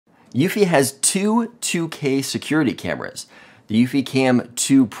Eufy has two 2K security cameras, the Eufycam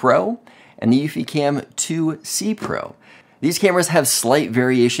 2 Pro and the Eufycam 2C Pro. These cameras have slight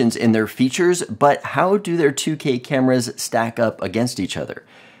variations in their features, but how do their 2K cameras stack up against each other?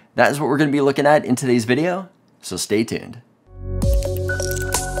 That is what we're going to be looking at in today's video, so stay tuned.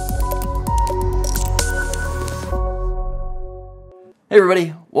 Hey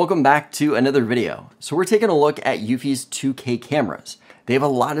everybody, welcome back to another video. So we're taking a look at Eufy's 2K cameras. They have a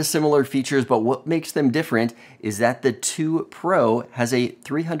lot of similar features, but what makes them different is that the 2 Pro has a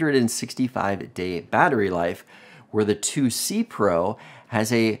 365-day battery life, where the 2C Pro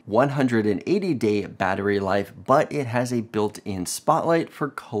has a 180-day battery life, but it has a built-in spotlight for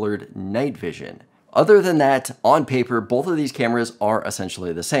colored night vision. Other than that, on paper, both of these cameras are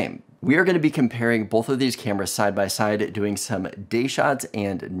essentially the same. We are going to be comparing both of these cameras side by side, doing some day shots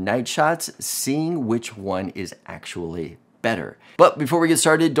and night shots, seeing which one is actually better. But before we get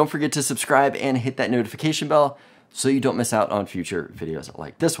started, don't forget to subscribe and hit that notification bell so you don't miss out on future videos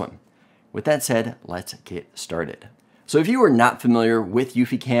like this one. With that said, let's get started. So if you are not familiar with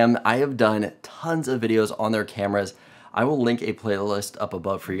Eufycam, I have done tons of videos on their cameras. I will link a playlist up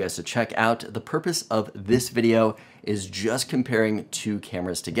above for you guys to check out. The purpose of this video is just comparing two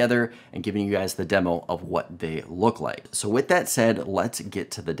cameras together and giving you guys the demo of what they look like. So with that said, let's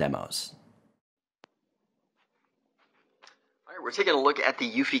get to the demos. All right, we're taking a look at the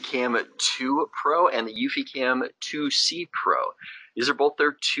Eufycam 2 Pro and the Eufycam 2C Pro. These are both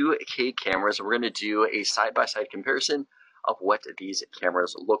their 2K cameras, and we're going to do a side-by-side comparison of what these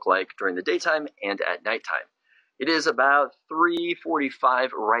cameras look like during the daytime and at nighttime. It is about 3:45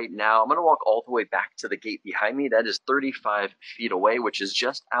 right now. I'm going to walk all the way back to the gate behind me. That is 35 feet away, which is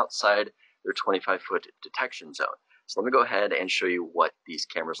just outside their 25-foot detection zone. So let me go ahead and show you what these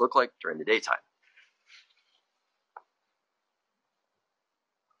cameras look like during the daytime.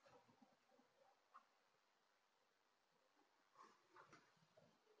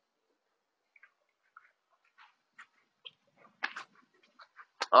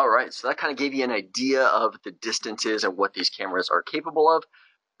 All right, so that kind of gave you an idea of the distances and what these cameras are capable of.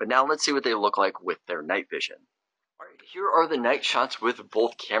 But now let's see what they look like with their night vision. All right, here are the night shots with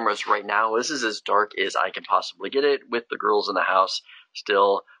both cameras right now. This is as dark as I can possibly get it, with the girls in the house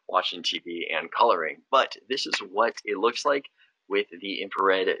still watching TV and coloring. But this is what it looks like with the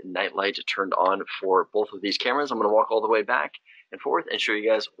infrared night light turned on for both of these cameras. I'm going to walk all the way back and forth and show you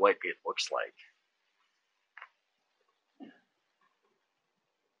guys what it looks like.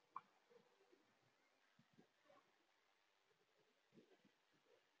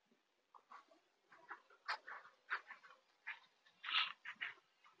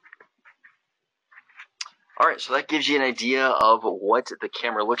 All right, so that gives you an idea of what the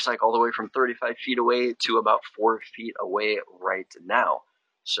camera looks like all the way from 35 feet away to about 4 feet away right now.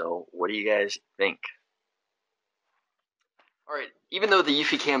 So what do you guys think? All right, even though the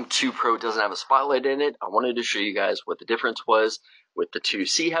Eufycam 2 Pro doesn't have a spotlight in it, I wanted to show you guys what the difference was with the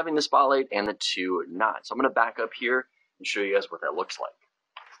 2C having the spotlight and the 2 not. So I'm going to back up here and show you guys what that looks like.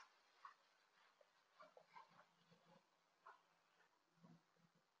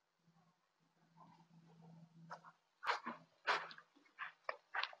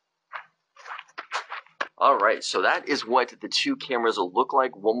 All right, so that is what the two cameras will look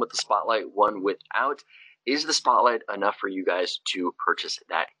like, one with the spotlight, one without. Is the spotlight enough for you guys to purchase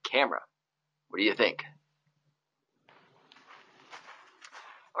that camera? What do you think?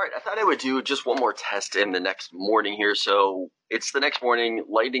 All right, I thought I would do just one more test in the next morning here. So it's the next morning,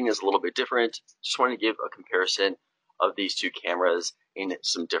 lighting is a little bit different. Just wanted to give a comparison of these two cameras in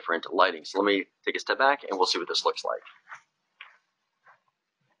some different lighting. So let me take a step back and we'll see what this looks like.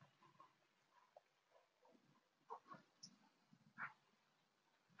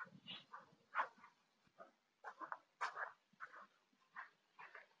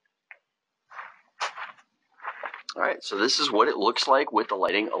 All right, so this is what it looks like with the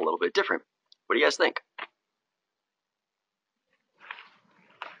lighting a little bit different. What do you guys think?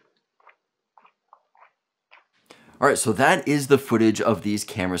 All right, so that is the footage of these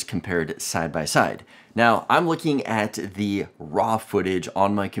cameras compared side by side. Now, I'm looking at the raw footage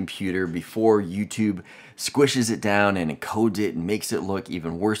on my computer before YouTube squishes it down and encodes it and makes it look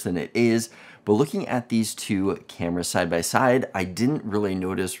even worse than it is. But looking at these two cameras side by side, I didn't really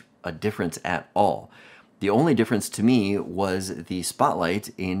notice a difference at all. The only difference to me was the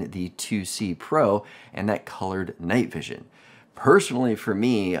spotlight in the 2C Pro and that colored night vision. Personally, for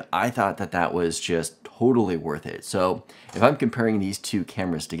me, I thought that that was just totally worth it. So if I'm comparing these two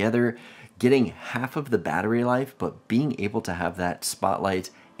cameras together, getting half of the battery life, but being able to have that spotlight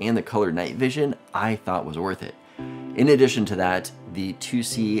and the color night vision, I thought was worth it. In addition to that, the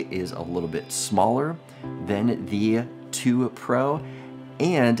 2C is a little bit smaller than the 2 Pro,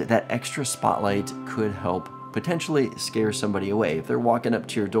 and that extra spotlight could help potentially scare somebody away. If they're walking up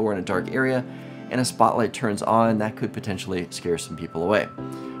to your door in a dark area and a spotlight turns on, that could potentially scare some people away.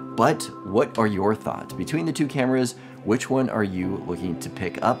 But what are your thoughts? Between the 2 cameras, which one are you looking to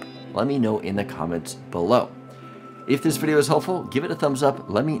pick up? Let me know in the comments below. If this video was helpful, give it a thumbs up.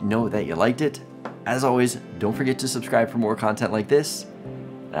 Let me know that you liked it. As always, don't forget to subscribe for more content like this,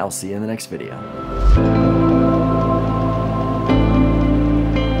 and I'll see you in the next video.